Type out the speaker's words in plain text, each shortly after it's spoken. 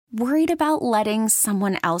Worried about letting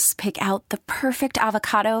someone else pick out the perfect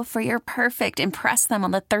avocado for your perfect impress them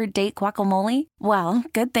on the third date guacamole? Well,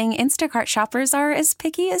 good thing Instacart shoppers are as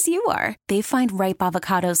picky as you are. They find ripe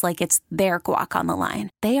avocados like it's their guac on the line.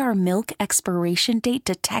 They are milk expiration date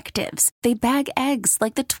detectives. They bag eggs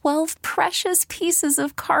like the 12 precious pieces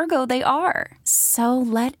of cargo they are. So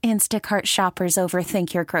let Instacart shoppers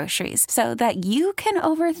overthink your groceries so that you can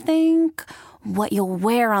overthink what you'll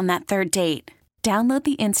wear on that third date. Download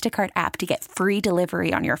the Instacart app to get free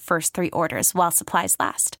delivery on your first 3 orders while supplies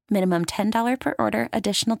last. Minimum $10 per order.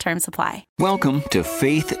 Additional terms apply. Welcome to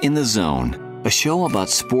Faith in the Zone, a show about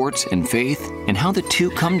sports and faith and how the two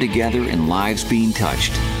come together in lives being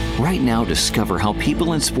touched. Right now, discover how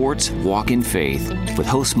people in sports walk in faith with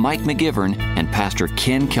host Mike McGivern and Pastor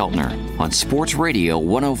Ken Keltner on Sports Radio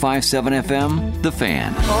 105.7 FM, The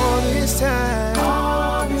Fan. All this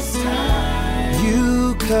time,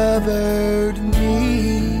 you covered me.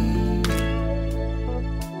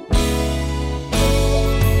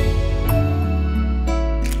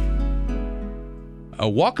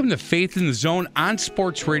 Welcome to Faith in the Zone on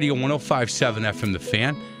Sports Radio 105.7 FM, The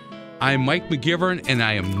Fan. I'm Mike McGivern, and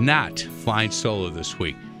I am not flying solo this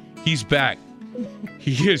week. He's back.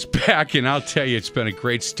 He is back, and I'll tell you, it's been a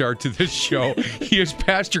great start to this show. He is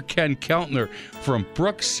Pastor Ken Keltner from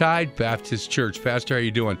Brookside Baptist Church. Pastor, how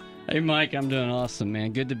you doing? Hey, Mike, I'm doing awesome,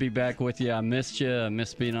 man. Good to be back with you. I missed you. I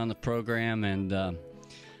missed being on the program, and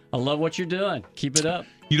I love what you're doing. Keep it up.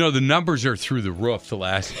 You know, the numbers are through the roof the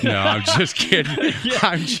last... No, I'm just kidding.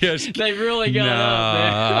 They really got up,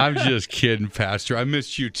 man. I'm just kidding, Pastor. I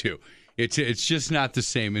missed you, too. It's just not the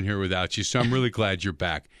same in here without you, so I'm really glad you're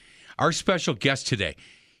back. Our special guest today,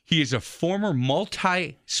 he is a former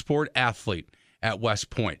multi-sport athlete at West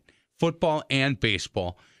Point, football and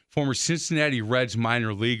baseball, former Cincinnati Reds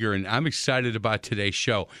minor leaguer, and I'm excited about today's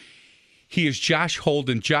show. He is Josh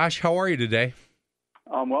Holden. Josh, how are you today?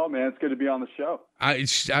 Well, man, it's good to be on the show.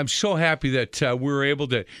 I'm so happy that we were able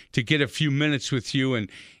to get a few minutes with you,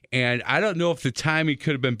 and I don't know if the timing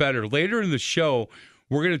could have been better. Later in the show,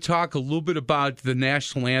 we're going to talk a little bit about the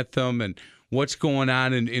national anthem and what's going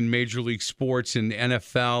on in Major League Sports and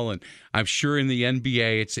NFL, and I'm sure in the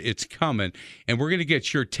NBA it's coming. And we're going to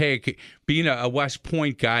get your take. Being a West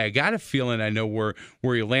Point guy, I got a feeling I know where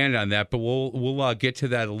you land on that, but we'll get to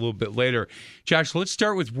that a little bit later. Josh, let's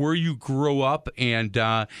start with where you grew up, and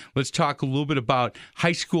let's talk a little bit about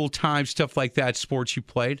high school time, stuff like that, sports you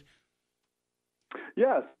played.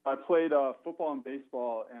 Yes, I played football and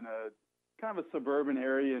baseball in a kind of a suburban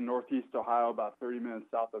area in Northeast Ohio, about 30 minutes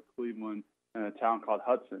south of Cleveland, in a town called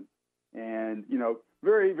Hudson. And,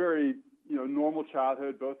 very, very, normal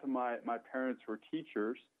childhood. Both of my parents were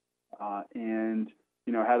teachers and,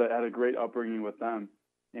 had a great upbringing with them,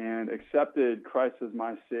 and accepted Christ as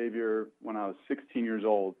my Savior when I was 16 years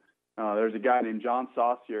old. There's a guy named John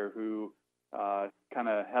Saucier who kind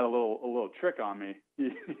of had a little trick on me.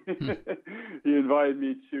 He invited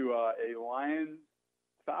me to a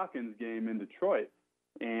Lions-Falcons game in Detroit,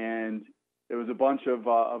 and there was a bunch of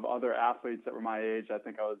other athletes that were my age. I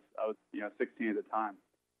think I was 16 at the time,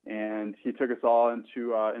 and he took us all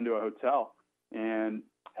into a hotel and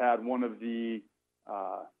had one of the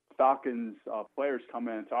Falcons players come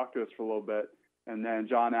in and talk to us for a little bit, and then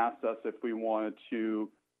John asked us if we wanted to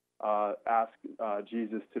ask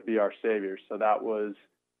Jesus to be our Savior. So that was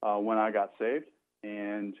when I got saved,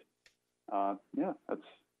 and that's.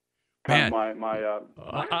 Man,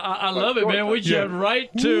 I love it, man. We jumped right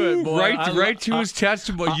to it, boy. Right to his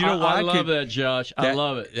testimony. You know why? I love that, Josh. I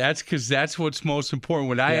love it. That's because that's what's most important.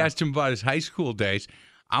 When I asked him about his high school days,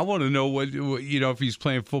 I want to know what if he's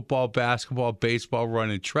playing football, basketball, baseball,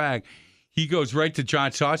 running track. He goes right to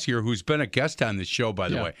John Saucier, who's been a guest on this show, by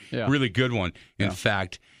the way. Yeah. Really good one, in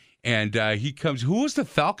fact. And he comes. Who was the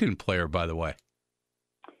Falcon player, by the way?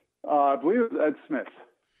 I believe it was Ed Smith.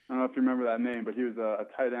 I don't know if you remember that name, but he was a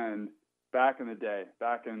tight end back in the day,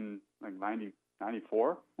 back in like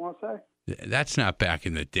 94, I want to say. That's not back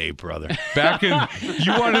in the day, brother.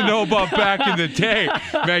 You want to know about back in the day.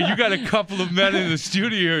 Man, you got a couple of men in the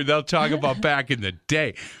studio here, they'll talk about back in the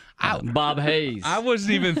day. Bob Hayes. I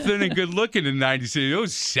wasn't even thin and good looking in 96. It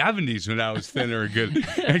was 70s when I was thinner and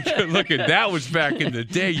good looking. That was back in the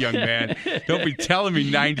day, young man. Don't be telling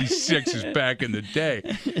me 96 is back in the day.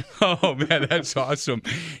 Oh, man, that's awesome.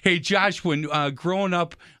 Hey, Josh, when growing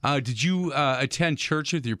up, did you attend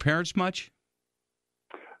church with your parents much?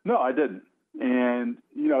 No, I didn't. And,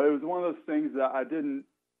 it was one of those things that I didn't,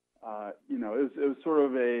 it was sort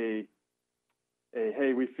of a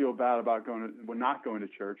hey, we feel bad about we're not going to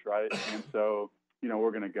church, right? And so,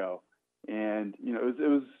 we're going to go. And, it was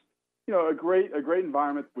a great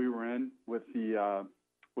environment we were in with the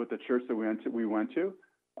with the church that we went to.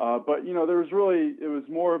 But it was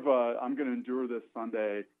more of a I'm going to endure this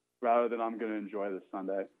Sunday rather than I'm going to enjoy this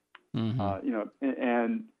Sunday. Mm-hmm.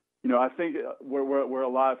 I think where a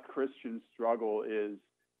lot of Christians struggle is,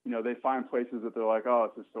 they find places that they're like,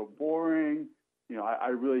 oh, this is so boring. I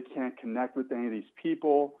really can't connect with any of these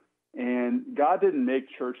people. And God didn't make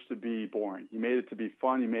church to be boring. He made it to be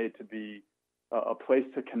fun. He made it to be a place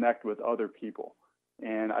to connect with other people.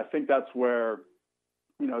 And I think that's where,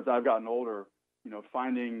 as I've gotten older,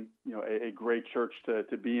 finding, a great church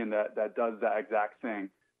to be in that does that exact thing,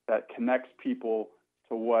 that connects people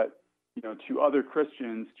to what, to other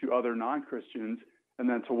Christians, to other non-Christians, and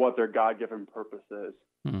then to what their God-given purpose is.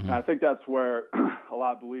 Mm-hmm. And I think that's where a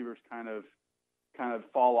lot of believers kind of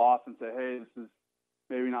fall off and say, hey, this is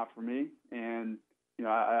maybe not for me. And,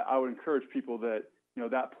 I would encourage people that,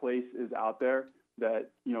 that place is out there that,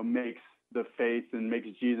 makes the faith and makes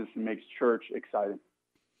Jesus and makes church exciting.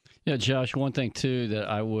 Yeah, Josh, one thing, too, that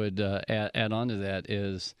I would add on to that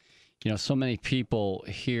is, so many people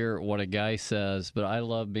hear what a guy says, but I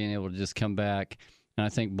love being able to just come back, and I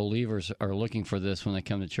think believers are looking for this when they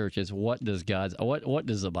come to church, is what does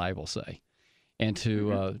the Bible say? And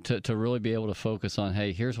to really be able to focus on,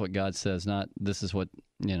 hey, here's what God says, not this is what,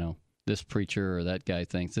 this preacher or that guy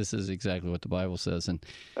thinks. This is exactly what the Bible says. And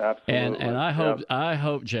absolutely. And I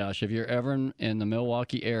hope, Josh, if you're ever in the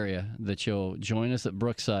Milwaukee area, that you'll join us at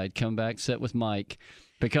Brookside. Come back, sit with Mike,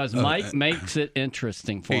 because Mike makes it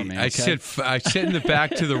interesting for me. Okay? I sit in the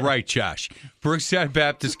back to the right, Josh. Brookside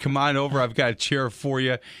Baptist, come on over. I've got a chair for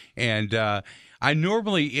you. And I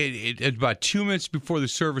normally, about 2 minutes before the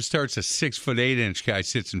service starts, a 6'8" guy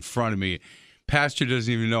sits in front of me. Pastor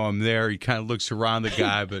doesn't even know I'm there. He kind of looks around the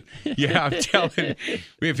guy, but yeah, I'm telling you,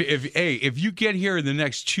 if you get here in the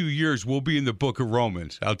next 2 years, we'll be in the book of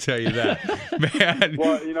Romans. I'll tell you that, man.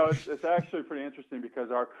 Well, it's actually pretty interesting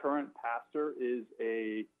because our current pastor is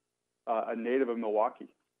a native of Milwaukee.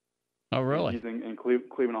 Oh, really? He's in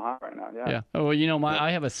Cleveland, Ohio right now. Yeah. Yeah. Oh, well,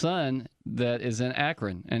 I have a son that is in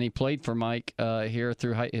Akron, and he played for Mike here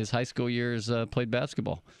through his high school years. Played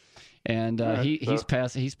basketball. And he's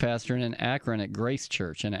pastoring in Akron at Grace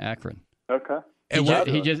Church in Akron. Okay.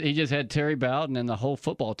 He just had Terry Bowden and the whole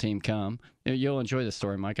football team come. You'll enjoy this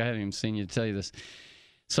story, Mike. I haven't even seen you to tell you this.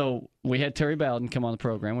 So we had Terry Bowden come on the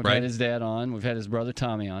program. We've had his dad on. We've had his brother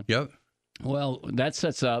Tommy on. Yep. Well, that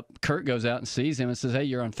sets up. Kurt goes out and sees him and says, "Hey,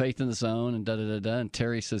 you're on Faith in the Zone," and da-da-da-da. And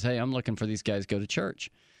Terry says, "Hey, I'm looking for these guys to go to church."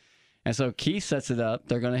 And so Keith sets it up.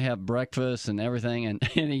 They're going to have breakfast and everything. And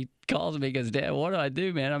he calls me and goes, "Dad, what do I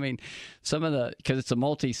do, man?" I mean, because it's a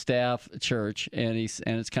multi-staff church and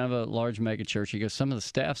it's kind of a large mega church. He goes, "Some of the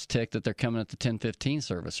staff's ticked that they're coming at the 10:15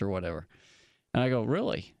 service or whatever." And I go,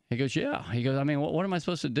 "Really?" He goes, "Yeah." He goes, "I mean, what am I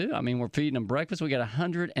supposed to do? I mean, we're feeding them breakfast. We got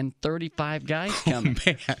 135 guys coming."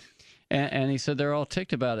 Oh, man. And he said they're all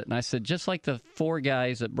ticked about it. And I said, just like the 4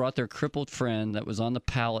 guys that brought their crippled friend that was on the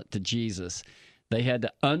pallet to Jesus, they had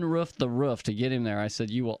to unroof the roof to get him there. I said,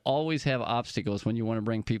 you will always have obstacles when you want to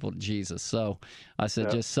bring people to Jesus. So I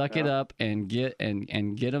said, just suck it up and get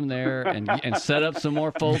them there and set up some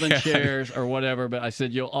more folding chairs or whatever. But I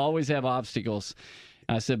said, you'll always have obstacles.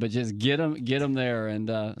 I said, but just get them there.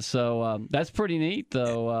 And so that's pretty neat,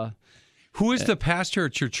 though. Who is the pastor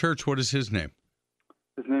at your church? What is his name?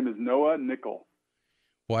 His name is Noah Nickel.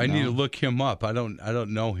 Well, I need to look him up. I don't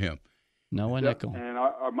know him. Noah Nickel. And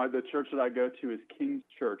the church that I go to is King's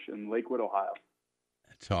Church in Lakewood, Ohio.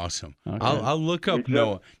 That's awesome. Okay. I'll look up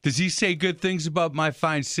Noah. Does he say good things about my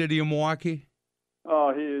fine city of Milwaukee?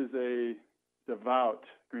 Oh, he is a devout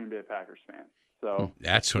Green Bay Packers fan. So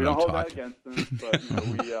that's what we I'm don't hold talking. that against him, but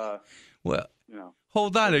we well,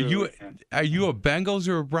 hold on. Are you a Bengals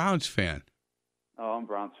or a Browns fan? Oh, I'm a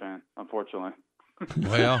Browns fan, unfortunately.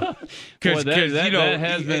 Well, because that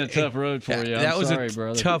has been a tough road for you. That was sorry, a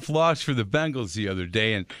brother. tough loss for the Bengals the other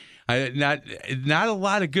day, and not a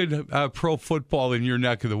lot of good pro football in your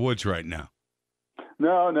neck of the woods right now.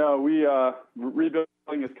 No, we rebuilding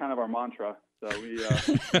is kind of our mantra, so we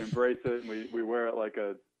embrace it and we wear it like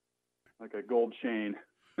a gold chain.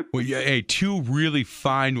 Well, yeah, hey, 2 really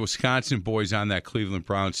fine Wisconsin boys on that Cleveland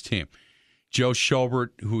Browns team. Joe Schobert,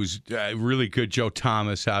 who's really good. Joe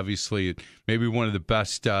Thomas, obviously, maybe one of the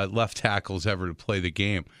best left tackles ever to play the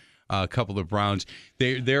game. A couple of the Browns,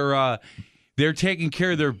 they're taking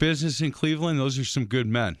care of their business in Cleveland. Those are some good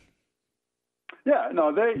men. Yeah,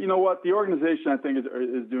 no, you know what? The organization, I think,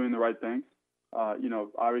 is doing the right thing.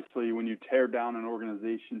 Obviously, when you tear down an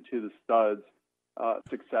organization to the studs,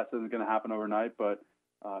 success isn't going to happen overnight. But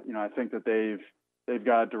I think that they've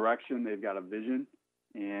got a direction, they've got a vision.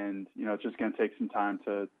 And, it's just going to take some time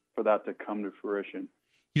for that to come to fruition.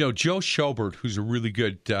 Joe Schobert, who's a really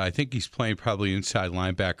good, I think he's playing probably inside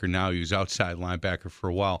linebacker now. He was outside linebacker for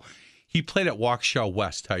a while. He played at Waukesha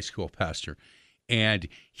West High School, Pastor. And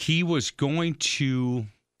he was going to,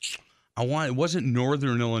 it wasn't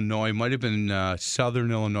Northern Illinois, it might have been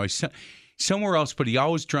Southern Illinois, somewhere else, but he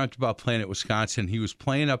always dreamt about playing at Wisconsin. He was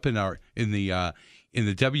playing up in the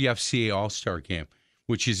WFCA All-Star game,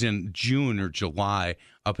 which is in June or July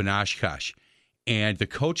up in Oshkosh. And the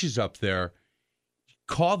coaches up there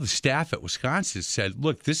called the staff at Wisconsin and said,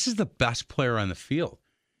 look, this is the best player on the field.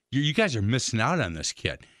 You guys are missing out on this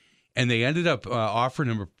kid. And they ended up offering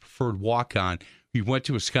him a preferred walk-on. He went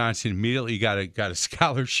to Wisconsin, immediately got a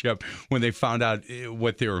scholarship when they found out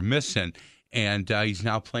what they were missing. And he's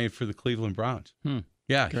now playing for the Cleveland Browns.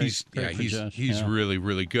 Yeah, Great he's really,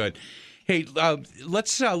 really good. Hey,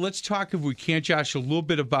 let's talk, if we can, Josh, a little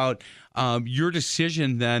bit about your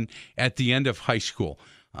decision then at the end of high school.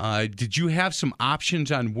 Did you have some options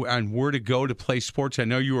on where to go to play sports? I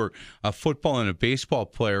know you were a football and a baseball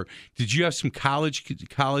player. Did you have some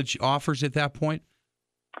college offers at that point?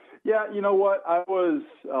 Yeah, you know what? I was,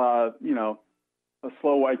 a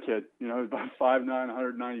slow white kid, about 5'9",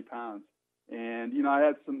 190 pounds. And, I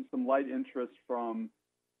had some light interest from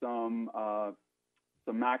some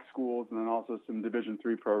MAC schools and then also some Division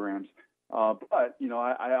III programs. But,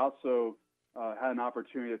 I also had an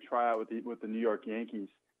opportunity to try out with the New York Yankees.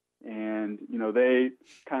 And, they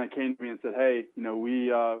kind of came to me and said, hey,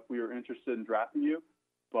 we were interested in drafting you,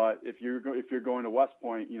 but if you're going to West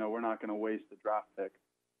Point, we're not going to waste the draft pick.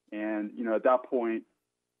 And, at that point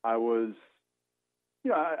I was,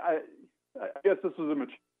 I guess this was a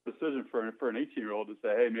mature decision for an 18-year-old to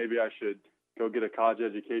say, hey, maybe I should go get a college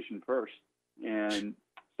education first. And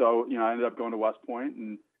so, I ended up going to West Point,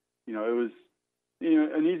 and, it was,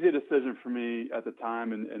 an easy decision for me at the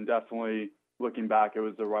time, and definitely looking back, it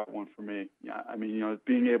was the right one for me. Yeah, I mean,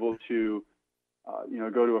 being able to,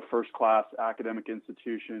 go to a first-class academic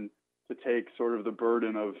institution to take sort of the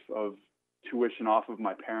burden of tuition off of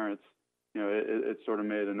my parents, it sort of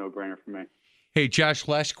made a no-brainer for me. Hey, Josh,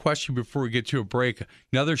 last question before we get to a break.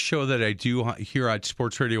 Another show that I do here on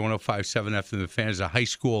Sports Radio 105.7 FM The Fan is a high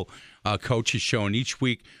school coaches show, and each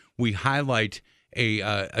week we highlight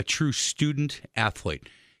a true student athlete,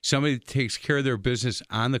 somebody that takes care of their business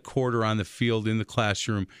on the court or on the field, in the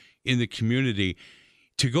classroom, in the community.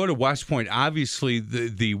 To go to West Point, obviously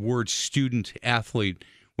the word student athlete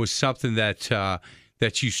was something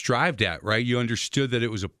that you strived at, right? You understood that it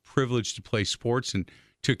was a privilege to play sports and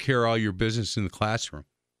took care of all your business in the classroom.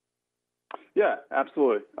 Yeah,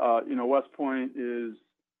 absolutely. West Point is,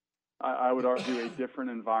 I would argue, a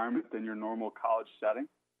different environment than your normal college setting.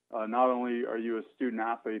 Not only are you a student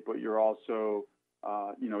athlete, but you're also,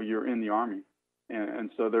 you're in the Army.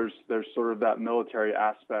 And so there's sort of that military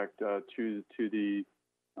aspect to the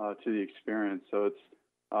experience. So it's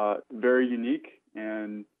very unique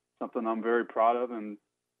and something I'm very proud of, and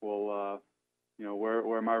will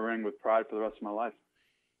wear my ring with pride for the rest of my life.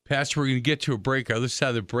 Pastor, we're going to get to a break. Our other side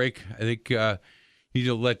of the break, I think you need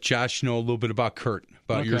to let Josh know a little bit about Kurt,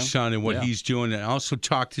 about your son and what he's doing, and also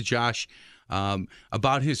talk to Josh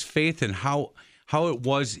about his faith and how it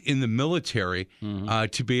was in the military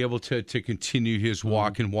to be able to continue his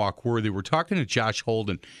walk and walk worthy. We're talking to Josh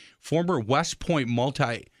Holden, former West Point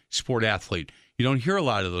multi-sport athlete. You don't hear a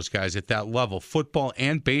lot of those guys at that level, football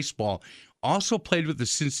and baseball. Also played with the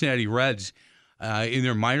Cincinnati Reds in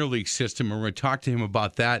their minor league system, and we're going to talk to him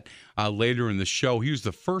about that later in the show. He was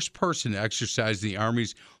the first person to exercise the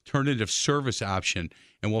Army's alternative service option,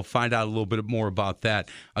 and we'll find out a little bit more about that.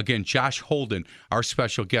 Again, Josh Holden, our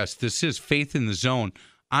special guest. This is Faith in the Zone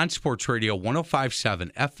on Sports Radio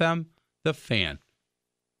 105.7 FM, The Fan.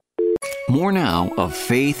 More now of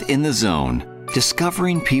Faith in the Zone,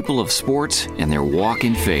 discovering people of sports and their walk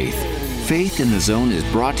in faith. Faith in the Zone is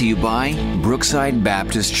brought to you by Brookside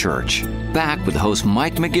Baptist Church. Back with host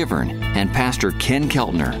Mike McGivern and Pastor Ken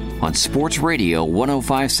Keltner on Sports Radio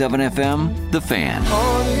 105.7 FM, The Fan.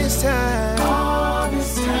 All this time,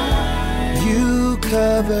 you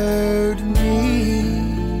covered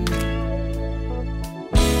me.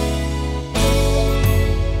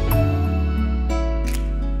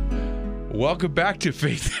 Welcome back to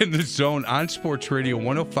Faith in the Zone on Sports Radio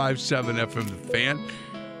 105.7 FM, The Fan.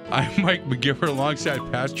 I'm Mike McGivern alongside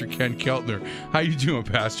Pastor Ken Keltner. How you doing,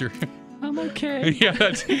 Pastor? I'm okay. Yeah,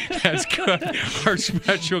 that's good. Our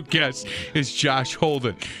special guest is Josh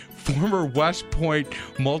Holden, former West Point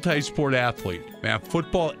multi-sport athlete, man,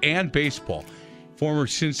 football and baseball, former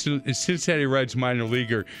Cincinnati Reds minor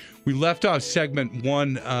leaguer. We left off segment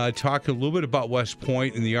one talking a little bit about West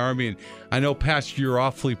Point and the Army, and I know, Pastor, you're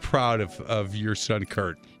awfully proud of your son,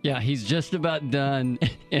 Kurt. Yeah, he's just about done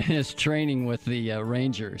in his training with the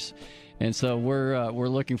Rangers. And so we're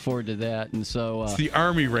looking forward to that. And so it's the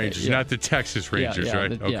Army Rangers, not the Texas Rangers,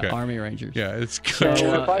 right? Okay. Yeah, Army Rangers. Yeah, it's good.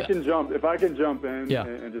 So, if I can jump in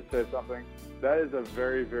and just say something, that is a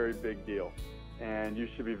very, very big deal, and you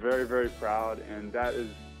should be very, very proud. And that is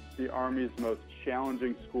the Army's most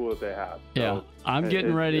challenging school that they have. So yeah, I'm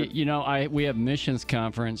getting ready. We have missions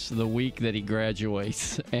conference the week that he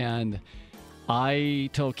graduates, and I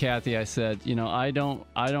told Kathy, I said, I don't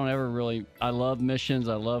ever really, I love missions.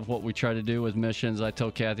 I love what we try to do with missions. I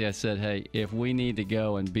told Kathy, I said, hey, if we need to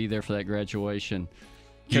go and be there for that graduation,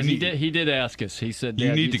 because he did ask us. He said,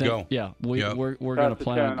 you need to go. Yeah, we're going to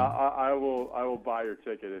plan. I will buy your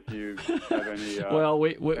ticket if you have any.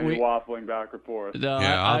 We waffling back or forth. No,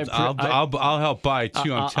 yeah, I'll help buy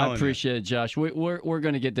too. I'm telling you. I appreciate it, Josh. We're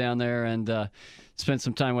going to get down there and spend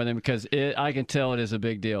some time with him because I can tell it is a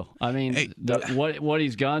big deal. I mean, what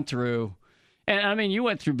he's gone through, and I mean, you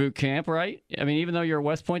went through boot camp, right? I mean, even though you're at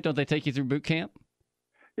West Point, don't they take you through boot camp?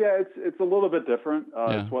 Yeah, it's a little bit different.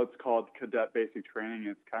 It's what's called cadet basic training.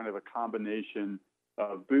 It's kind of a combination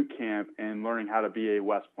of boot camp and learning how to be a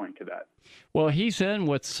West Point cadet. Well, he's in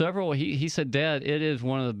with several. He said, Dad, it is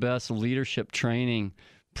one of the best leadership training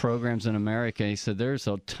programs in America. He said there's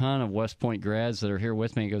a ton of West Point grads that are here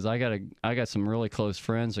with me. He goes, I got some really close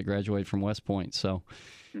friends that graduated from West Point. So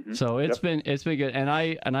it's been good, and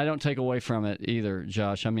I don't take away from it either,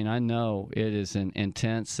 Josh. I mean, I know it is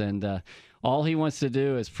intense, and all he wants to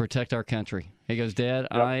do is protect our country. He goes, Dad,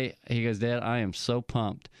 I am so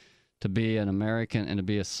pumped to be an American and to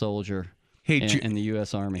be a soldier in the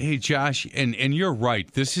U.S. Army. Hey, Josh, and you're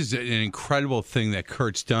right. This is an incredible thing that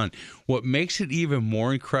Kurt's done. What makes it even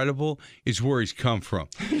more incredible is where he's come from.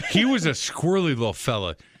 He was a squirrely little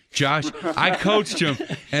fella. Josh, I coached him,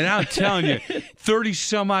 and I'm telling you,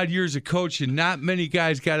 30-some-odd years of coaching, not many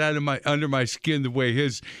guys got under my skin the way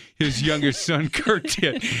his youngest son, Kurt,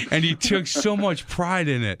 did. And he took so much pride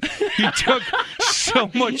in it. He took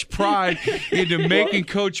so much pride into making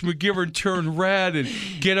Coach McGivern turn red and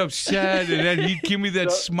get upset, and then he'd give me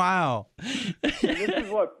that smile. This is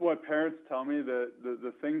what parents tell me, that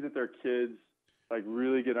the things that their kids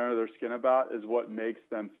really get under their skin about is what makes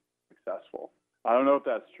them successful. I don't know if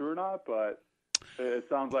that's true or not, but it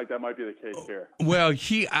sounds like that might be the case here. Well,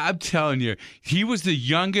 I'm telling you, he was the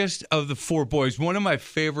youngest of the four boys. One of my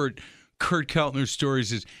favorite Kurt Keltner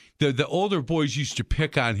stories is the older boys used to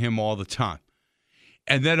pick on him all the time.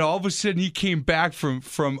 And then all of a sudden he came back from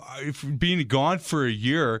being gone for a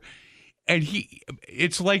year, and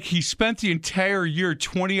it's like he spent the entire year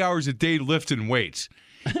 20 hours a day lifting weights.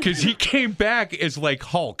 Because he came back as like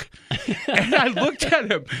Hulk. And I looked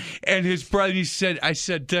at him, and his brother, I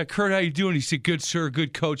said, Kurt, how you doing? He said, good, sir,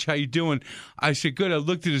 good, coach, how you doing? I said, good. I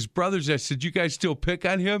looked at his brothers. I said, you guys still pick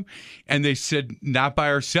on him? And they said, not by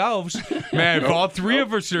ourselves. Man, if all three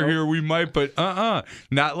of us are here, we might, but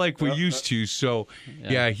not like we used to. So,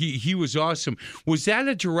 yeah, he was awesome. Was that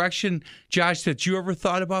a direction, Josh, that you ever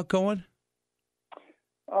thought about going?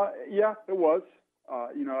 Yeah, it was.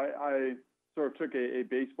 I sort of took a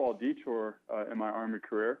baseball detour in my Army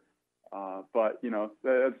career. But,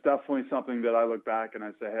 that's definitely something that I look back and I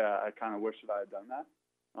say, hey, I kind of wish that I had done that.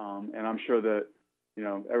 And I'm sure that,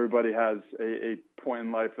 everybody has a point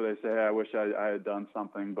in life where they say, hey, I wish I had done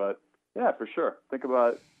something. But, yeah, for sure. Think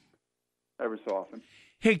about it every so often.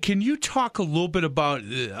 Hey, can you talk a little bit about,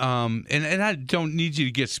 and I don't need you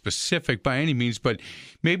to get specific by any means, but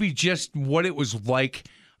maybe just what it was like.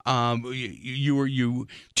 You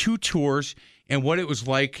two tours, and what it was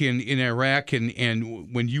like in Iraq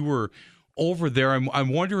and when you were over there. I'm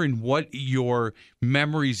wondering what your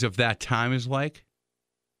memories of that time is like.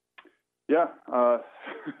 Yeah, it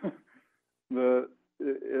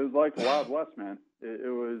was like the Wild West, man.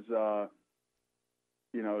 It was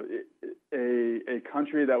a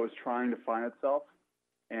country that was trying to find itself,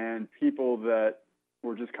 and people that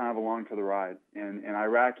were just kind of along for the ride. And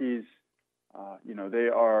Iraqis, they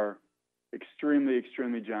are extremely,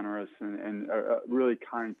 extremely generous and really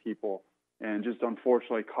kind people, and just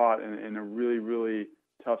unfortunately caught in a really, really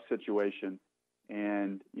tough situation.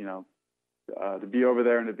 And, to be over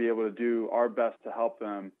there and to be able to do our best to help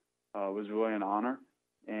them was really an honor.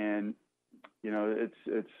 And,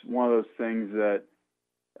 it's one of those things that,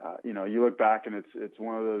 you look back and it's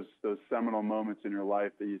one of those seminal moments in your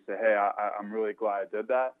life that you say, hey, I'm really glad I did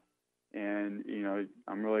that. And,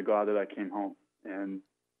 I'm really glad that I came home and,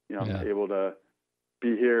 I'm able to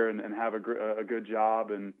be here and have a good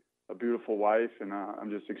job and a beautiful wife. And I'm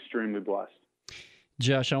just extremely blessed.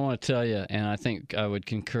 Josh, I want to tell you, and I think I would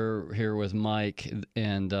concur here with Mike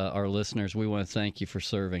and our listeners, we want to thank you for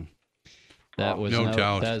serving. That was no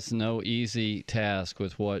doubt. That's no easy task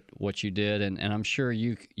with what you did, and I'm sure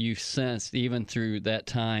you sensed even through that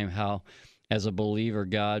time how, as a believer,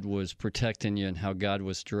 God was protecting you and how God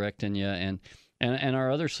was directing you, and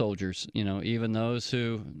our other soldiers, even those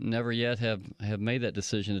who never yet have made that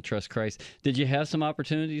decision to trust Christ. Did you have some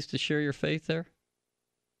opportunities to share your faith there?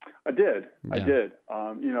 I did. Yeah. I did.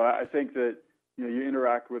 I think that you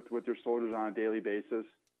interact with your soldiers on a daily basis,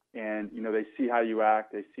 and they see how you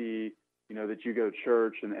act. They see that you go to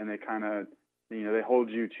church, and they kind of they hold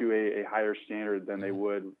you to a higher standard than they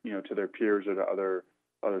would to their peers or to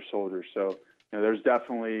other soldiers. So there's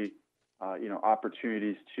definitely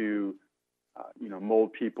opportunities to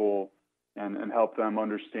mold people and help them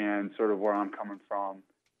understand sort of where I'm coming from,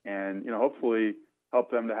 and hopefully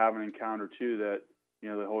help them to have an encounter too that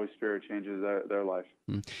the Holy Spirit changes their life.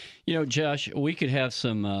 Josh, we could have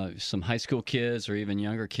some high school kids or even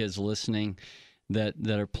younger kids listening that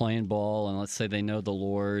are playing ball, and let's say they know the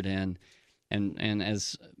Lord, and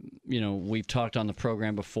as we've talked on the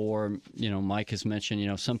program before, Mike has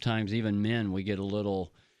mentioned, sometimes even men, we get a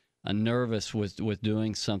little nervous with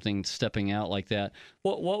doing something, stepping out like that.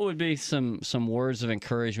 What would be some words of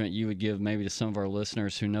encouragement you would give maybe to some of our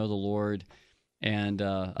listeners who know the Lord and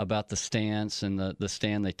about the stance and the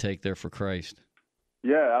stand they take there for Christ?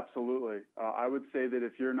 Yeah, absolutely. I would say that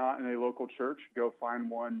if you're not in a local church, go find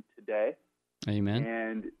one today. Amen.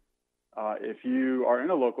 And if you are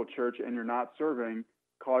in a local church and you're not serving,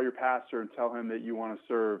 call your pastor and tell him that you want to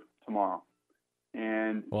serve tomorrow.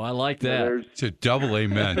 And well, I like that. It's a double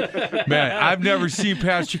amen. Man, I've never seen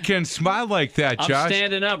Pastor Ken smile like that, Josh. I'm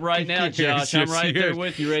standing up right now, Josh. I'm right there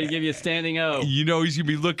with you, ready to give you a standing O. He's going to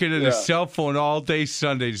be looking at his cell phone all day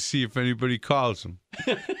Sunday to see if anybody calls him.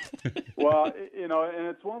 Well, and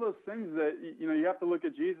it's one of those things that, you have to look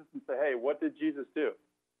at Jesus and say, hey, what did Jesus do?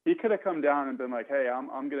 He could have come down and been like, hey,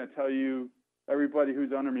 I'm going to tell you, everybody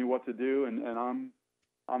who's under me, what to do, and I'm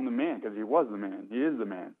the man, because he was the man. He is the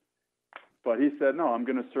man. But he said, no, I'm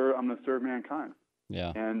going to serve mankind.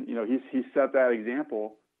 Yeah. And, he set that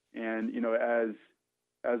example. And,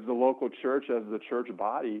 as the local church, as the church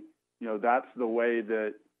body, that's the way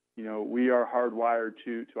that, we are hardwired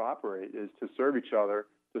to operate, is to serve each other,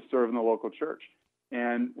 to serve in the local church.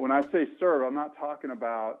 And when I say serve, I'm not talking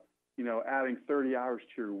about, adding 30 hours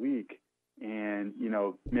to your week and,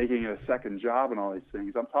 making it a second job and all these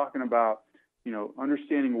things. I'm talking about,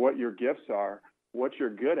 understanding what your gifts are, what you're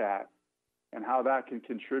good at, and how that can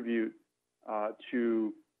contribute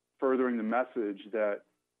to furthering the message that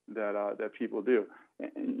people do.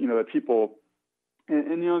 That people,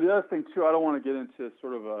 and the other thing too, I don't want to get into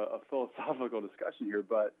sort of a philosophical discussion here,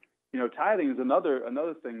 but tithing is another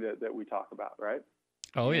thing that we talk about, right?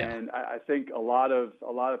 Oh yeah. And I think a lot of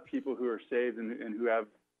people who are saved and who have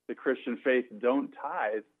the Christian faith don't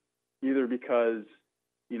tithe, either because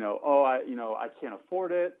I can't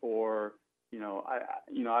afford it, or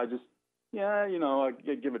I just I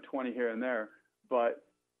give a 20 here and there. But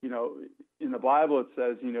in the Bible it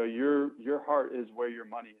says your heart is where your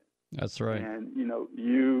money is. That's right. And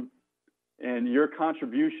you and your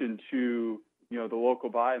contribution to the local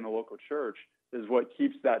body and the local church is what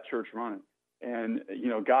keeps that church running. And,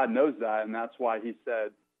 God knows that. And that's why he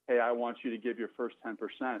said, hey, I want you to give your first 10%.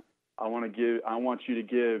 I want you to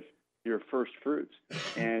give your first fruits.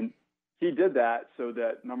 And he did that so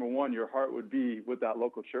that, number one, your heart would be with that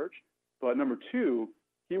local church. But number two,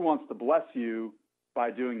 he wants to bless you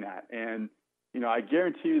by doing that. And, I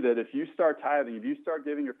guarantee you that if you start tithing, if you start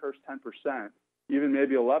giving your first 10%, even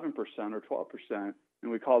maybe 11% or 12%,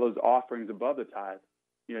 and we call those offerings above the tithe,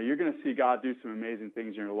 you're going to see God do some amazing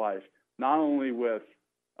things in your life. Not only with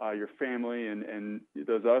your family and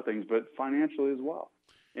those other things, but financially as well.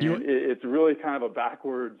 And it's really kind of a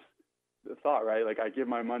backwards thought, right? Like, I give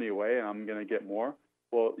my money away and I'm going to get more.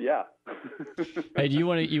 Well, yeah. Hey, do you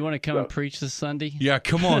want to come and preach this Sunday? Yeah,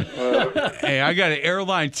 come on. Hey, I got an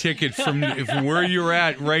airline ticket from where you're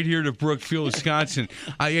at right here to Brookfield, Wisconsin.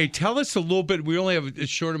 Hey, tell us a little bit. We only have a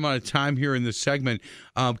short amount of time here in this segment.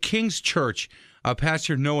 King's Church.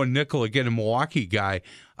 Pastor Noah Nickel, again, a Milwaukee guy.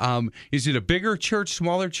 Is it a bigger church,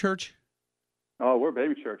 smaller church? Oh, we're a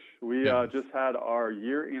baby church. We just had our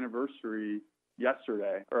year anniversary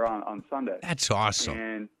yesterday, or on Sunday. That's awesome.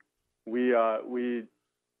 And we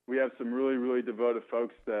have some really, really devoted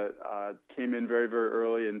folks that came in very, very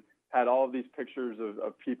early and had all of these pictures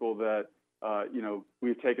of people that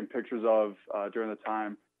we've taken pictures of during the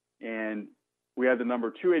time. And we had the number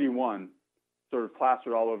 281 sort of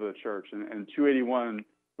plastered all over the church. And 281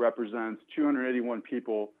 represents 281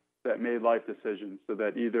 people that made life decisions, so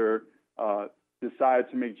that either decided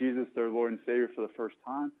to make Jesus their Lord and Savior for the first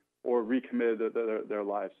time, or recommitted their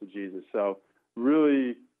lives to Jesus. So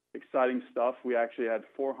really exciting stuff. We actually had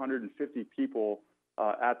 450 people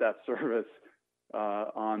at that service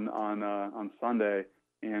on Sunday,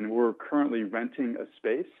 and we're currently renting a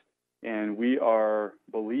space, and we are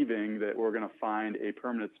believing that we're going to find a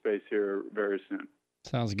permanent space here very soon.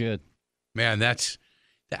 Sounds good. Man, that's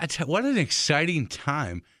what an exciting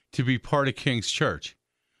time to be part of King's Church.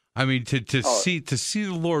 I mean, to see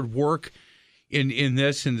the Lord work in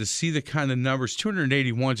this, and to see the kind of numbers.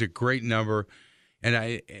 281 is a great number, and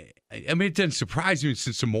I mean, it doesn't surprise me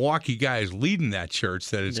since the Milwaukee guy is leading that church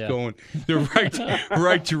that it's going the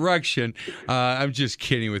right direction. I'm just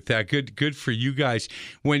kidding with that. Good for you guys.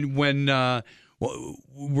 When were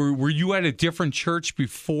you at a different church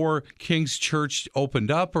before King's Church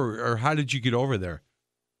opened up, or how did you get over there?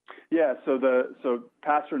 Yeah, so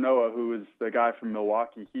Pastor Noah, who is the guy from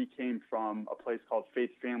Milwaukee, he came from a place called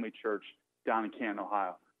Faith Family Church down in Canton,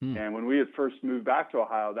 Ohio. And when we had first moved back to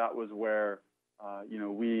Ohio, that was where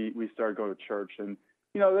we started going to church. And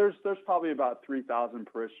there's probably about 3,000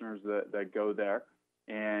 parishioners that go there,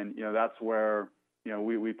 and that's where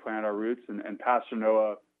we planted our roots. And Pastor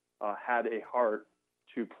Noah had a heart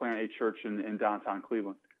to plant a church in downtown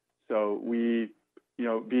Cleveland. So we,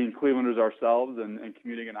 being Clevelanders ourselves and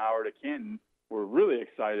commuting an hour to Canton, we're really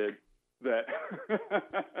excited that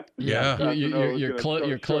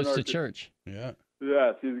you're close to church. Yeah.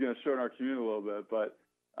 Yes, he's going to shorten our commute a little bit, but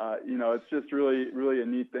it's just really a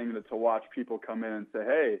neat thing to watch people come in and say,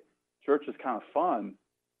 "Hey, church is kind of fun,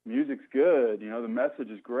 music's good, the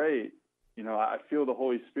message is great, I feel the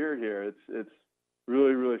Holy Spirit here." It's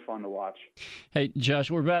really fun to watch. Hey,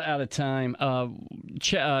 Josh, we're about out of time.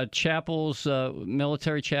 Chapels,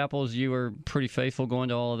 military chapels, you were pretty faithful going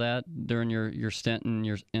to all of that during your stint in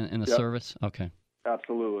the service? Okay.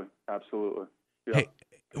 Absolutely. Yeah. Hey,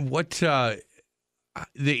 what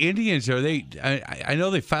the Indians, are they? I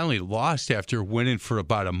know they finally lost after winning for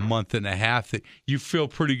about a month and a half. You feel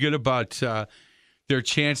pretty good about their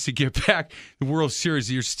chance to get back the World Series.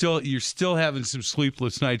 You're still having some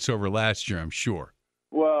sleepless nights over last year, I'm sure.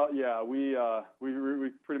 Well, yeah, we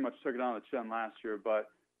pretty much took it on the chin last year, but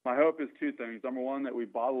my hope is two things. Number one, that we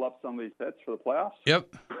bottle up some of these hits for the playoffs.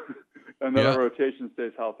 Yep. And then our rotation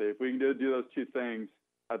stays healthy. If we can do those two things,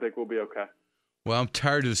 I think we'll be okay. Well, I'm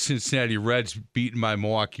tired of the Cincinnati Reds beating my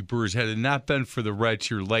Milwaukee Brewers. Had it not been for the Reds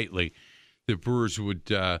here lately, the Brewers would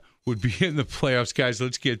be in the playoffs. Guys,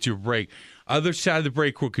 let's get to a break. Other side of the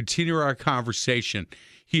break, we'll continue our conversation.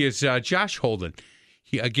 He is Josh Holden.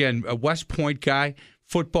 He, again, a West Point guy,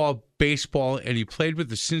 football, baseball, and he played with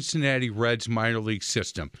the Cincinnati Reds minor league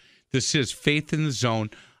system. This is Faith in the Zone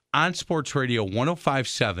on Sports Radio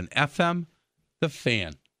 105.7 FM, The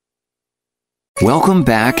Fan. Welcome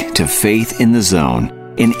back to Faith in the Zone,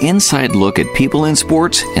 an inside look at people in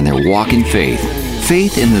sports and their walk in faith.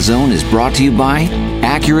 Faith in the Zone is brought to you by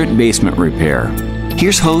Accurate Basement Repair.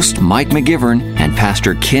 Here's host Mike McGivern and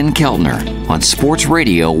Pastor Ken Keltner on Sports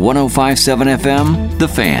Radio 105.7 FM, The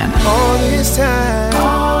Fan. All this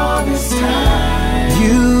time,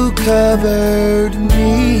 you covered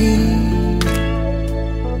me.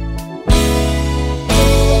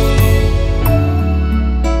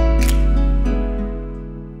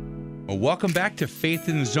 Welcome back to Faith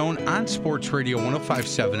in the Zone on Sports Radio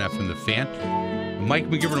 105.7 FM, The Fan.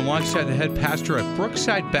 Mike McGivern alongside the head pastor at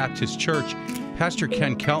Brookside Baptist Church, Pastor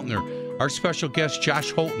Ken Keltner. Our special guest,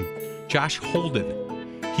 Josh Holden.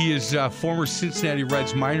 He is a former Cincinnati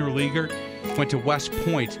Reds minor leaguer, went to West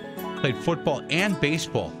Point, played football and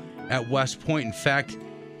baseball at West Point. In fact,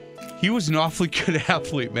 he was an awfully good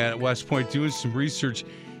athlete, man, at West Point. Doing some research,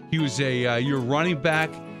 he was your running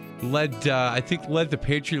back. Led the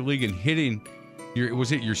Patriot League in hitting.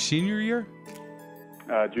 Was it your senior year?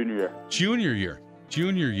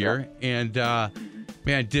 Junior year, and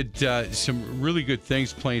man, did some really good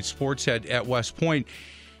things playing sports at West Point.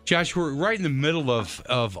 Josh, we're right in the middle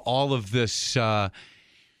of all of this. What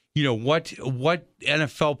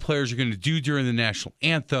NFL players are going to do during the national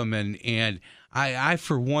anthem, and I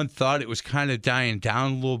for one thought it was kind of dying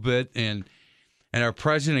down a little bit, and our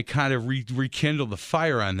president kind of rekindled the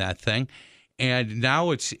fire on that thing. And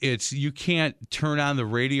now it's you can't turn on the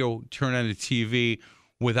radio, turn on the TV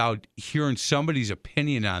without hearing somebody's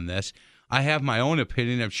opinion on this. I have my own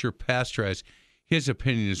opinion. I'm sure Pastor has his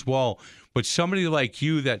opinion as well. But somebody like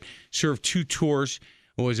you that served 2 tours,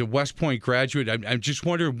 was a West Point graduate, I'm just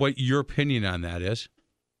wondering what your opinion on that is.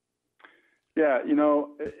 Yeah,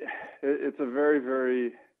 it's a very,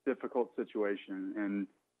 very difficult situation. And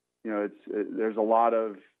there's a lot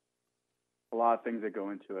of things that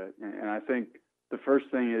go into it, and I think the first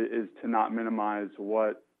thing is to not minimize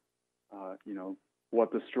what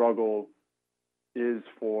what the struggle is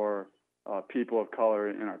for people of color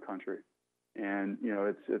in our country. And,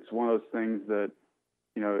 it's one of those things that,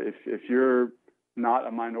 if you're not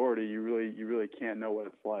a minority, you really can't know what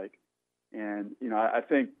it's like. And, I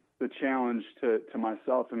think the challenge to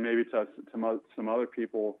myself and maybe to some other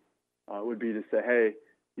people would be to say, hey,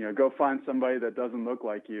 go find somebody that doesn't look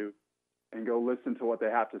like you and go listen to what they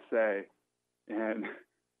have to say and,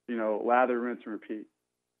 lather, rinse, and repeat.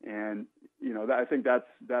 And, I think that's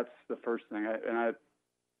the first thing.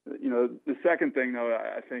 The second thing, though,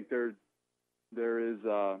 I think there is,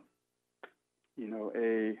 I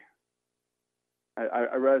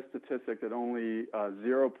read a statistic that only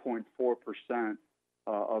 0.4%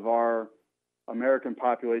 of our American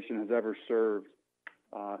population has ever served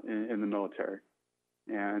in the military.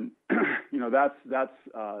 And, that's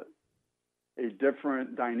a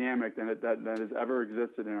different dynamic than that has ever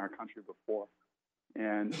existed in our country before.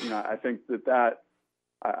 And, I think that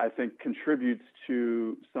I think contributes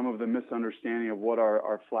to some of the misunderstanding of what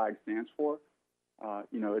our flag stands for.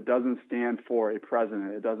 It doesn't stand for a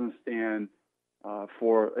president. It doesn't stand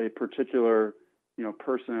for a particular,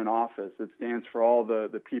 person in office. It stands for all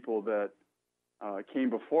the people that came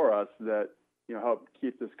before us that, helped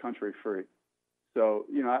keep this country free. So,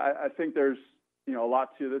 I think there's, a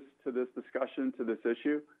lot to this discussion, to this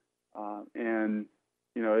issue. And,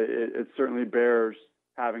 it certainly bears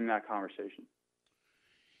having that conversation.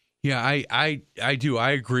 Yeah, I do.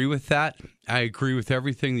 I agree with that. I agree with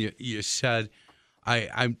everything that you said.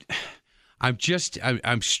 I'm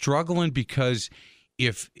struggling because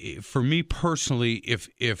for me personally,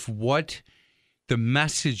 if what the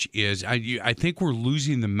message is, I think we're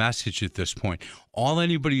losing the message at this point. All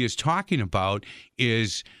anybody is talking about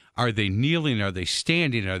is, are they kneeling? Are they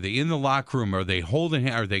standing? Are they in the locker room? Are they holding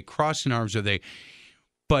hands? Are they crossing arms?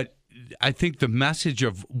 But I think the message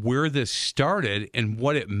of where this started and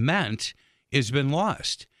what it meant has been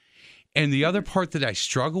lost. And the other part that I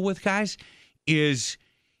struggle with, guys, is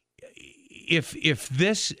if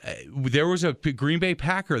this, there was a Green Bay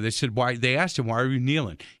Packer that said, why, they asked him, why are you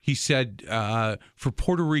kneeling? He said, for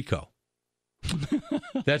Puerto Rico.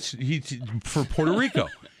 For Puerto Rico.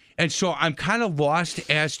 And so I'm kind of lost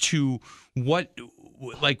as to what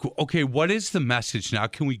is the message now?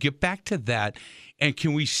 Can we get back to that? And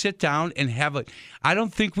can we sit down and I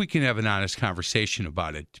don't think we can have an honest conversation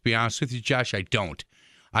about it. To be honest with you, Josh, I don't.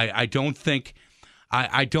 I don't think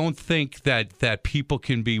that people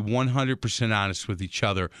can be 100% honest with each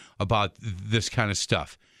other about this kind of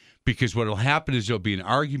stuff. Because what will happen is there'll be an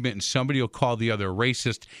argument and somebody will call the other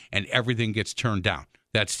racist and everything gets turned down.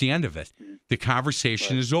 That's the end of it. The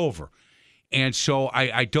conversation is over. And so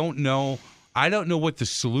I don't know. I don't know what the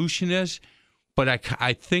solution is, but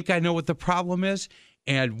I think I know what the problem is.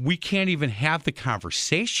 And we can't even have the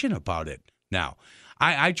conversation about it now.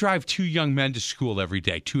 I drive two young men to school every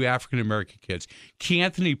day, two African-American kids,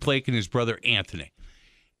 Keanthony Blake and his brother Anthony.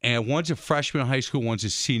 And one's a freshman in high school, one's a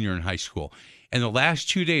senior in high school. And the last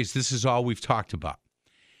 2 days, this is all we've talked about.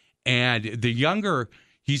 And the younger,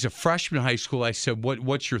 he's a freshman in high school. I said,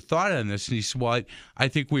 what's your thought on this? And he said, well, I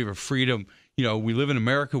think we have a freedom. We live in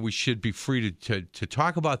America. We should be free to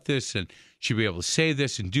talk about this and should be able to say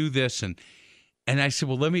this and do this. And I said,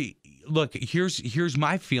 well, look, here's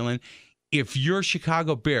my feeling. If you're a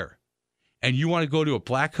Chicago Bear and you want to go to a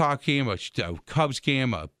Blackhawk game, a Cubs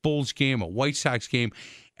game, a Bulls game, a White Sox game,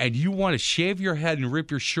 and you want to shave your head and rip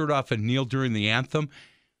your shirt off and kneel during the anthem,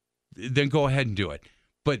 then go ahead and do it.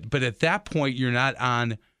 But at that point, you're not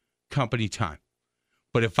on company time.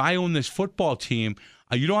 But if I own this football team,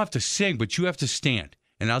 you don't have to sing, but you have to stand.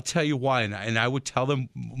 And I'll tell you why. And I would tell them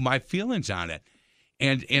my feelings on it.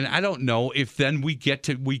 And I don't know if then we get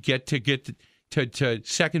to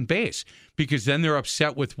second base, because then they're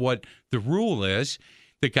upset with what the rule is,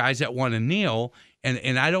 the guys that want to kneel,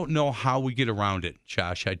 and I don't know how we get around it,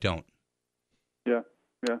 Josh. I don't. Yeah.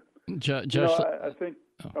 Josh, I think.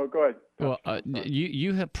 Oh, go ahead. Well,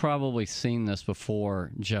 you have probably seen this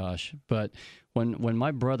before, Josh. But when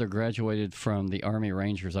my brother graduated from the Army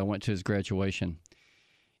Rangers, I went to his graduation.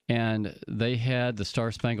 And they had the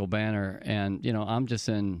Star Spangled Banner, and, I'm just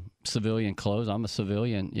in civilian clothes. I'm a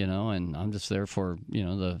civilian, and I'm just there for,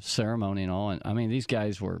 the ceremony and all. And, I mean, these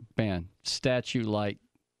guys were, statue-like,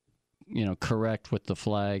 correct with the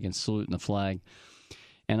flag and saluting the flag.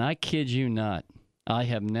 And I kid you not, I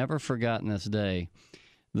have never forgotten this day.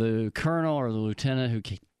 The colonel or the lieutenant who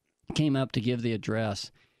came up to give the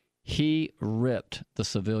address, he ripped the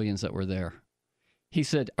civilians that were there. He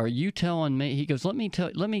said, "Are you telling me?" He goes, "Let me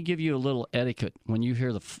give you a little etiquette when you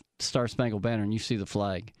hear the Star Spangled Banner and you see the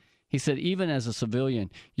flag." He said, "Even as a civilian,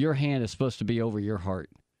 your hand is supposed to be over your heart."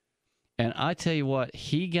 And I tell you what,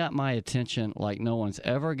 he got my attention like no one's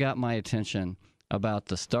ever got my attention about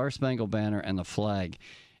the Star-Spangled Banner and the flag.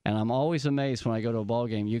 And I'm always amazed when I go to a ball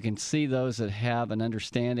game. You can see those that have an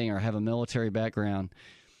understanding or have a military background,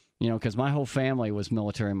 because my whole family was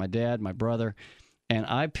military, my dad, my brother. And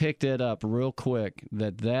I picked it up real quick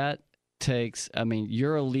that takes,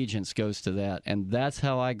 your allegiance goes to that. And that's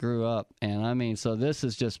how I grew up. And so this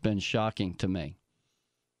has just been shocking to me.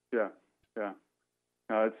 Yeah.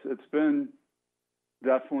 It's been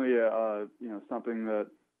definitely something that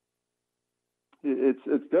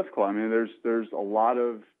it's difficult. There's a lot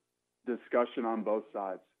of discussion on both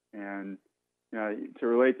sides, and to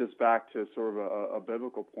relate this back to sort of a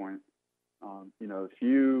biblical point, if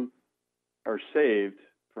you are saved,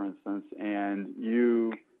 for instance, and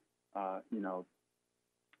you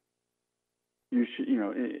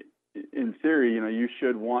should, in theory, you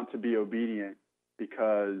should want to be obedient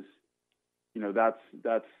because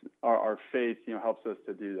that's our faith, helps us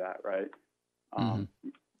to do that, right?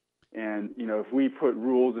 And if we put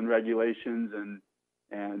rules and regulations and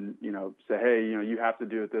say, hey, you have to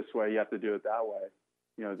do it this way, you have to do it that way,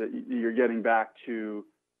 that you're getting back to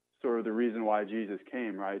sort of the reason why Jesus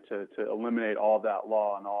came, right? To eliminate all that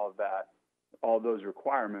law and all those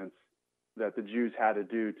requirements that the Jews had to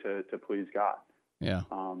do to please God. Yeah.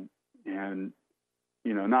 And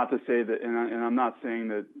not to say that, and I'm not saying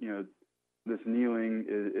that this kneeling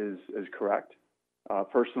is correct.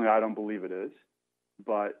 Personally, I don't believe it is.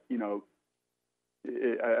 But,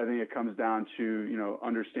 I think it comes down to,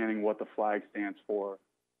 understanding what the flag stands for.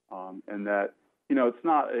 And that, it's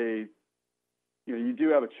not you do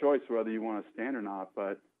have a choice whether you want to stand or not.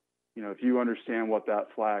 But, if you understand what that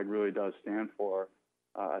flag really does stand for,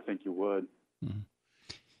 I think you would. Mm-hmm.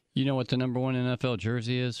 You know what the number 1 NFL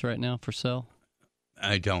jersey is right now for sale?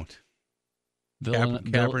 I don't.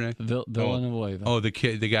 Villanueva.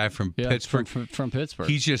 The guy from Pittsburgh. From Pittsburgh.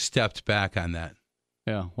 He's just stepped back on that.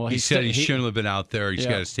 Yeah. Well, he said he shouldn't have been out there. He's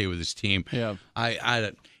got to stay with his team. Yeah.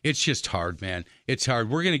 It's just hard, man. It's hard.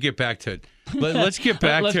 We're going to get back to it. Let's get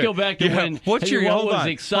back Let's to go back to when what was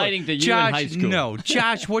exciting to you Josh, in high school. No.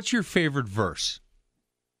 Josh, what's your favorite verse?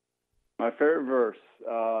 My favorite verse,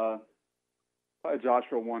 probably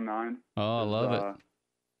Joshua 1:9. Oh, I love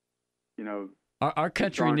it. Our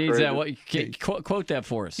country needs that. Quote that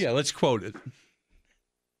for us. Yeah, let's quote it.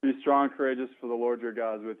 Be strong, courageous, for the Lord your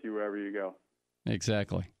God is with you wherever you go.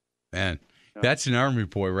 Exactly. Man, that's an Army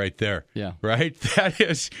boy right there. Yeah. Right? That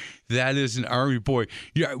is an Army boy.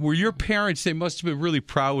 Yeah, were your parents, they must have been really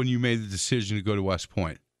proud when you made the decision to go to West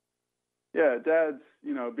Point. Yeah, Dad's,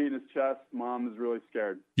 beating his chest. Mom is really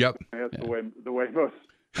scared. Yep. That's the way most.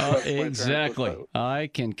 Exactly. I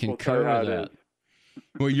can concur with that.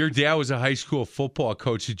 Well, your dad was a high school football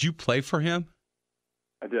coach. Did you play for him?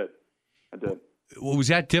 I did. Was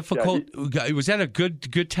that difficult? Was that a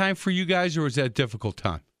good time for you guys, or was that a difficult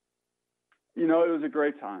time? It was a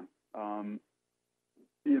great time.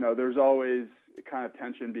 There's always a kind of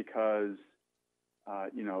tension because,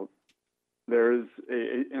 there's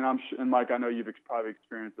and Mike, I know you've probably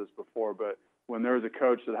experienced this before, but when there's a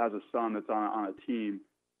coach that has a son that's on a team,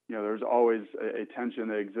 there's always a tension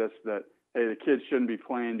that exists that, hey, the kid shouldn't be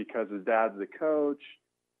playing because his dad's the coach,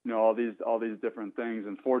 all these different things.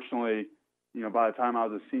 Unfortunately, by the time I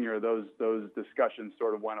was a senior, those discussions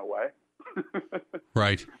sort of went away.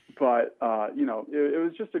 Right. But, it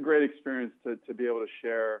was just a great experience to be able to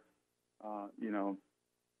share,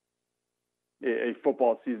 a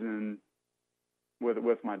football season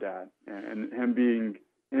with my dad and him being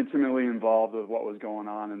intimately involved with what was going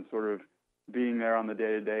on and sort of being there on the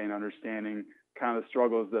day-to-day and understanding kind of the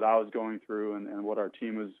struggles that I was going through and what our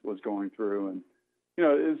team was going through. And,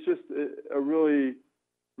 it's just a really,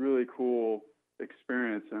 really cool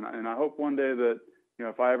experience. And I hope one day that,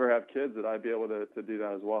 if I ever have kids, that I'd be able to do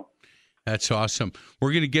that as well. That's awesome.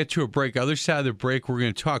 We're going to get to a break. Other side of the break, we're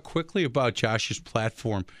going to talk quickly about Josh's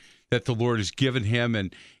platform that the Lord has given him.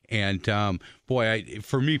 And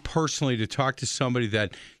for me personally, to talk to somebody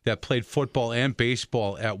that played football and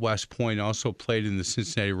baseball at West Point, also played in the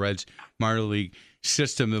Cincinnati Reds minor league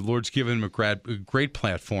system, the Lord's given him a great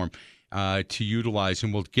platform to utilize.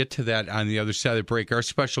 And we'll get to that on the other side of the break. Our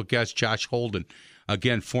special guest, Josh Holden,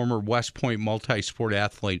 again, former West Point multi-sport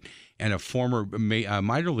athlete and a former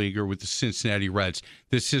minor leaguer with the Cincinnati Reds.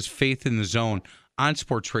 This is Faith in the Zone on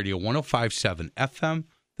Sports Radio 105.7 FM,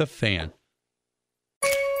 The Fan.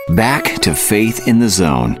 Back to Faith in the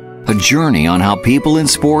Zone, a journey on how people in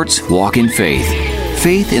sports walk in faith.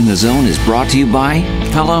 Faith in the Zone is brought to you by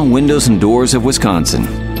Pella Windows and Doors of Wisconsin.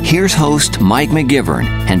 Here's host Mike McGivern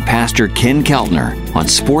and Pastor Ken Keltner on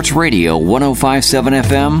Sports Radio 105.7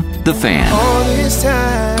 FM, The Fan. All this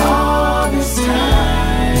time.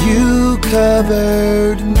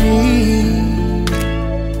 covered me.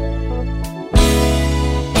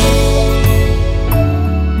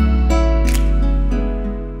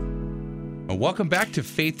 Welcome back to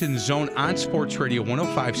Faith in the Zone on Sports Radio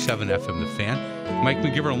 105.7 FM The Fan. Mike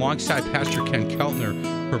McGivern alongside Pastor Ken Keltner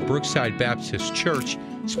for Brookside Baptist Church.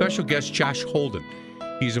 Special guest Josh Holden.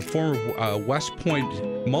 He's a former West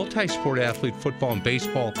Point multi-sport athlete, football and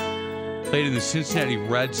baseball. Played in the Cincinnati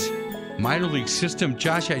Reds minor league system.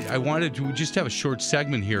 Josh, I wanted to just have a short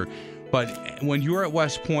segment here. But when you were at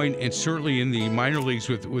West Point and certainly in the minor leagues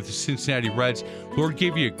with the Cincinnati Reds, Lord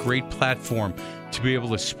gave you a great platform to be able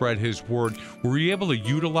to spread His word. Were you able to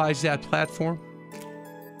utilize that platform?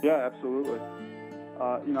 Yeah, absolutely.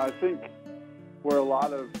 I think where a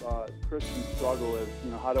lot of Christians struggle is,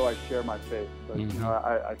 how do I share my faith? But,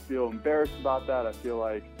 I feel embarrassed about that. I feel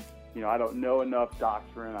like, I don't know enough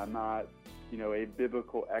doctrine. I'm not, a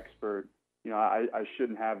biblical expert. I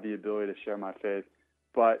shouldn't have the ability to share my faith.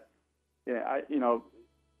 But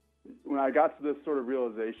when I got to this sort of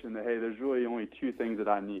realization that, hey, there's really only two things that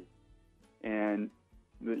I need. And,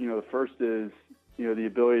 the first is, the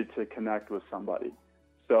ability to connect with somebody.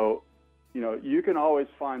 So, you can always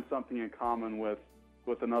find something in common with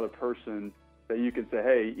another person that you can say,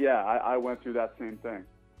 hey, yeah, I went through that same thing.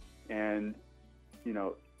 And,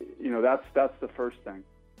 that's the first thing.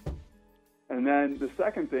 And then the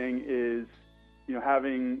second thing is,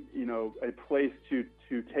 having, a place to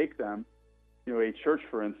take them, a church,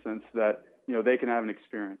 for instance, that, they can have an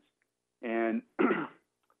experience. And,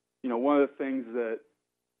 one of the things that,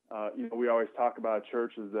 we always talk about at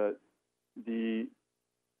church is that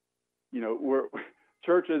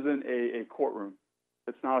church isn't a courtroom.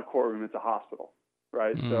 It's not a courtroom. It's a hospital,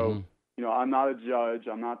 right? Mm-hmm. So, I'm not a judge.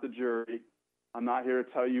 I'm not the jury. I'm not here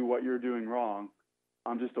to tell you what you're doing wrong.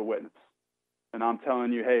 I'm just a witness. And I'm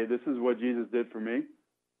telling you, hey, this is what Jesus did for me.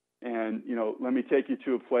 And, let me take you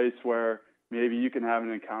to a place where maybe you can have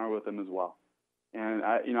an encounter with Him as well. And,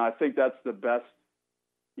 I think that's the best,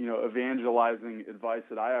 evangelizing advice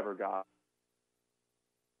that I ever got.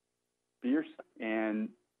 Be yourself and,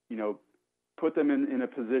 put them in a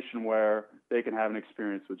position where they can have an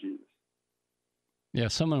experience with Jesus. Yeah,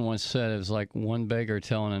 someone once said it was like one beggar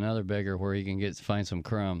telling another beggar where he can find some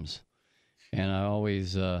crumbs. And I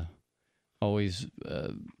always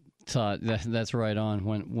thought that's right on.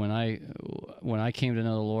 When I came to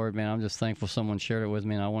know the Lord, man, I'm just thankful someone shared it with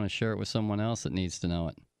me, and I want to share it with someone else that needs to know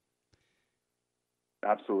it.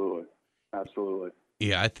 Absolutely.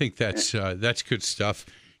 Yeah, I think that's good stuff,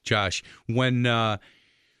 Josh. When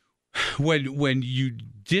you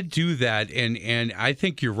did do that, and I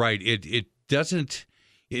think you're right. It doesn't.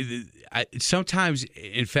 Sometimes,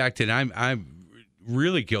 in fact, and I'm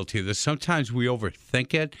really guilty of this. Sometimes we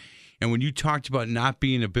overthink it. And when you talked about not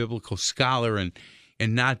being a biblical scholar and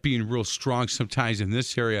not being real strong sometimes in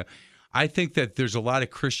this area, I think that there's a lot of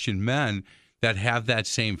Christian men that have that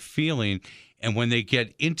same feeling. And when they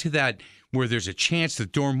get into that, where there's a chance the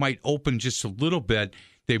door might open just a little bit,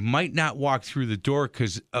 they might not walk through the door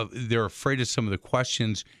because they're afraid of some of the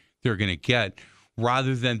questions they're going to get,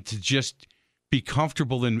 rather than to just be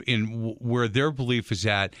comfortable in where their belief is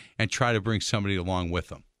at and try to bring somebody along with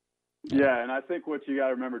them. Yeah, and I think what you got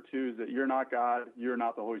to remember, too, is that you're not God, you're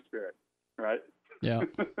not the Holy Spirit, right? Yeah.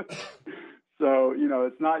 So,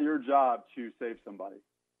 it's not your job to save somebody.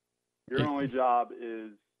 Your only job is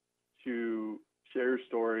to share your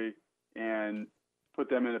story and put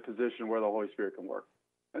them in a position where the Holy Spirit can work.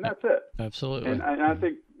 And that's it. Absolutely. And I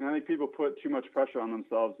think people put too much pressure on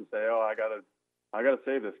themselves to say, "Oh, I gotta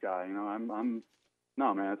save this guy." No,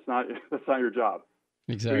 man, that's not your job.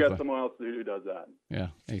 Exactly. We got someone else who does that. Yeah,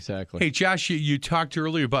 exactly. Hey, Josh, you talked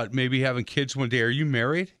earlier about maybe having kids one day. Are you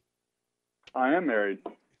married? I am married.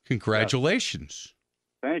 Congratulations.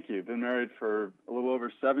 Yes. Thank you. Been married for a little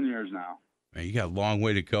over 7 years now. Man, you got a long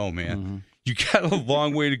way to go, man. Mm-hmm. You got a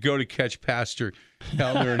long way to go to catch Pastor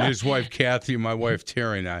Kellner and his wife, Kathy, and my wife,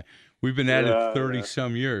 Terry, and I. We've been at it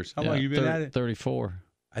 30-some years. How long have you been at it? 34.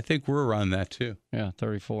 I think we're around that, too. Yeah,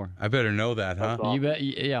 34. I better know that, huh? Awesome. You bet.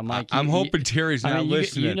 Yeah, Mike. I'm hoping Terry's not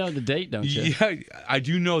listening. You know the date, don't you? Yeah, I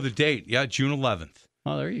do know the date. Yeah, June 11th.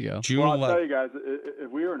 Oh, there you go. June well, 11th. I'll tell you guys, if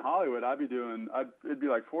we were in Hollywood, it'd be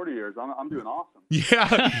like 40 years. I'm doing awesome.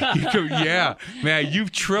 Yeah, yeah, man,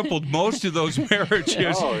 you've tripled most of those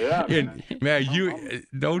marriages. Oh yeah, man,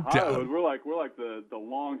 no doubt. doubt. We're like the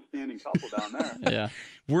long-standing couple down there. Yeah.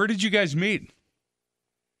 Where did you guys meet?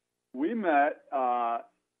 We met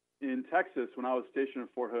in Texas when I was stationed at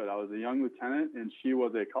Fort Hood. I was a young lieutenant, and she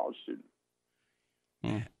was a college student.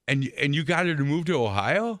 And you got her to move to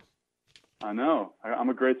Ohio? I know. I'm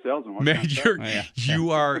a great salesman. What Man, can I say?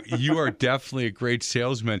 you are definitely a great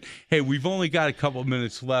salesman. Hey, we've only got a couple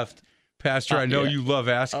minutes left, Pastor. I know you love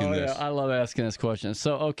asking this. Yeah, I love asking this question.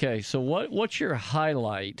 So, okay, so what's your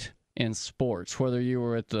highlight in sports? Whether you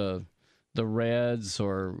were at the Reds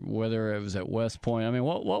or whether it was at West Point. I mean,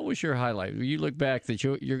 what was your highlight? You look back that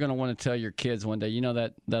you're going to want to tell your kids one day. You know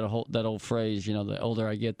that old phrase. You know, the older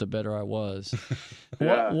I get, the better I was.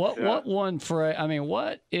 What one phrase? I mean,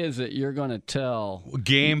 what is it you're going to tell?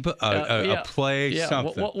 Game, a play,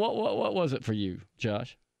 something. What was it for you,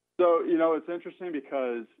 Josh? So it's interesting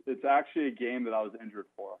because it's actually a game that I was injured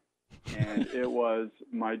for, and it was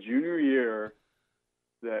my junior year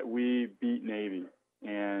that we beat Navy,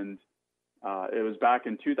 and it was back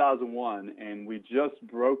in 2001, and we just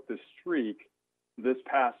broke the streak this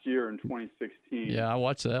past year in 2016. Yeah, I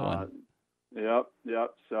watched that one. Yep.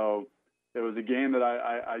 So it was a game that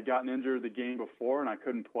I'd gotten injured the game before, and I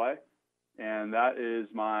couldn't play, and that is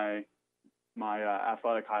my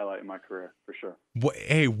athletic highlight in my career for sure.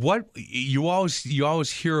 What you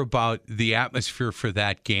always hear about the atmosphere for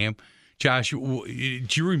that game, Josh? Do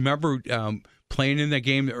you remember playing in that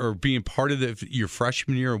game or being part of your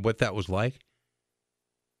freshman year and what that was like?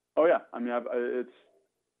 Oh yeah, I mean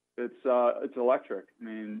it's electric. I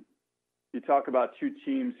mean, you talk about two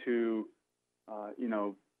teams who,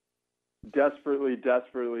 desperately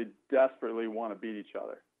want to beat each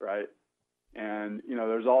other, right? And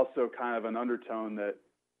there's also kind of an undertone that,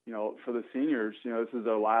 for the seniors, this is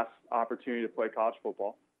their last opportunity to play college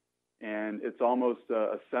football, and it's almost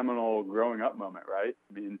a seminal growing up moment, right?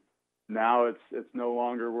 I mean, now it's no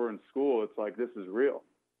longer we're in school. It's like, this is real.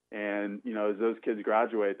 And, as those kids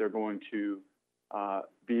graduate, they're going to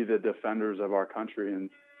be the defenders of our country and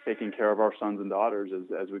taking care of our sons and daughters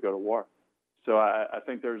as we go to war. So I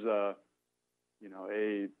think there's a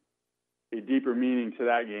deeper meaning to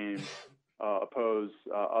that game opposed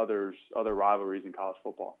other rivalries in college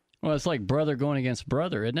football. Well, it's like brother going against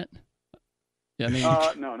brother, isn't it? I mean,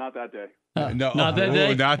 no, not that day. No, not that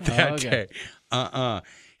day. Not that okay. day.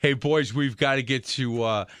 Hey, boys, we've got to get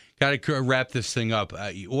to wrap this thing up.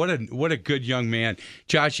 What a good young man,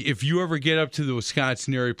 Josh. If you ever get up to the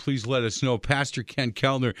Wisconsin area, please let us know. Pastor Ken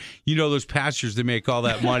Keltner, those pastors that make all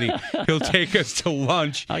that money. He'll take us to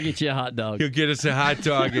lunch. I'll get you a hot dog. He'll get us a hot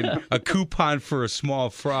dog and a coupon for a small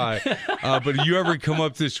fry. But if you ever come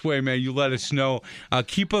up this way, man, you let us know.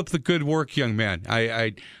 Keep up the good work, young man.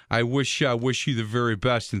 I wish you the very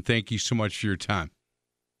best, and thank you so much for your time.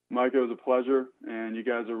 Mike, it was a pleasure, and you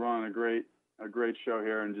guys are running a great show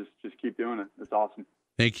here, and just keep doing it. It's awesome.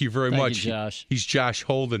 Thank you very much. Thank you, Josh. He's Josh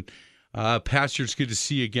Holden. Pastor, it's good to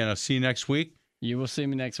see you again. I'll see you next week. You will see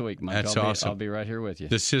me next week, Mike. That's awesome. I'll be right here with you.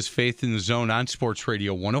 This is Faith in the Zone on Sports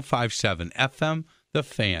Radio 105.7 FM, The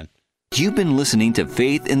Fan. You've been listening to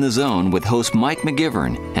Faith in the Zone with host Mike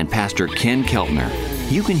McGivern and Pastor Ken Keltner.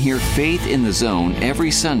 You can hear Faith in the Zone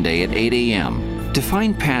every Sunday at 8 a.m. To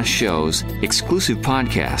find past shows, exclusive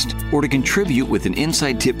podcast, or to contribute with an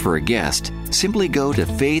inside tip for a guest, simply go to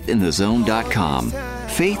faithinthezone.com.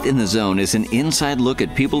 Faith in the Zone is an inside look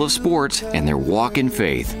at people of sports and their walk in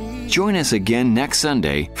faith. Join us again next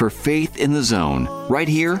Sunday for Faith in the Zone, right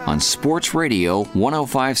here on Sports Radio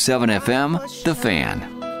 105.7 FM, The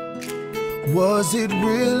Fan. Was it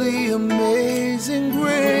really amazing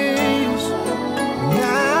grace?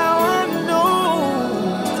 Now I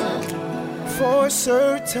know for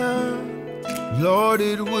certain, Lord,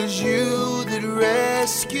 it was you that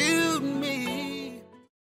rescued me.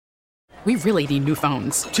 We really need new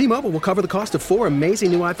phones. T-Mobile will cover the cost of 4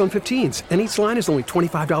 amazing new iPhone 15s, and each line is only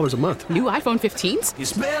 $25 a month. New iPhone 15s?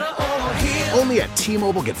 It's better over here. Only at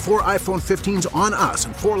T-Mobile, get 4 iPhone 15s on us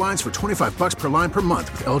and 4 lines for $25 per line per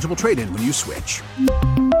month with eligible trade-in when you switch.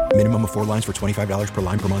 Minimum of 4 lines for $25 per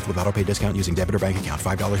line per month with autopay discount using debit or bank account.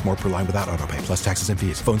 $5 more per line without autopay, plus taxes and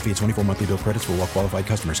fees. Phone fee at 24 monthly bill credits for well-qualified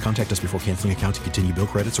customers. Contact us before canceling account to continue bill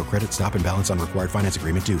credits or credit stop and balance on required finance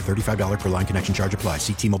agreement due. $35 per line connection charge applies.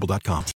 See T-Mobile.com.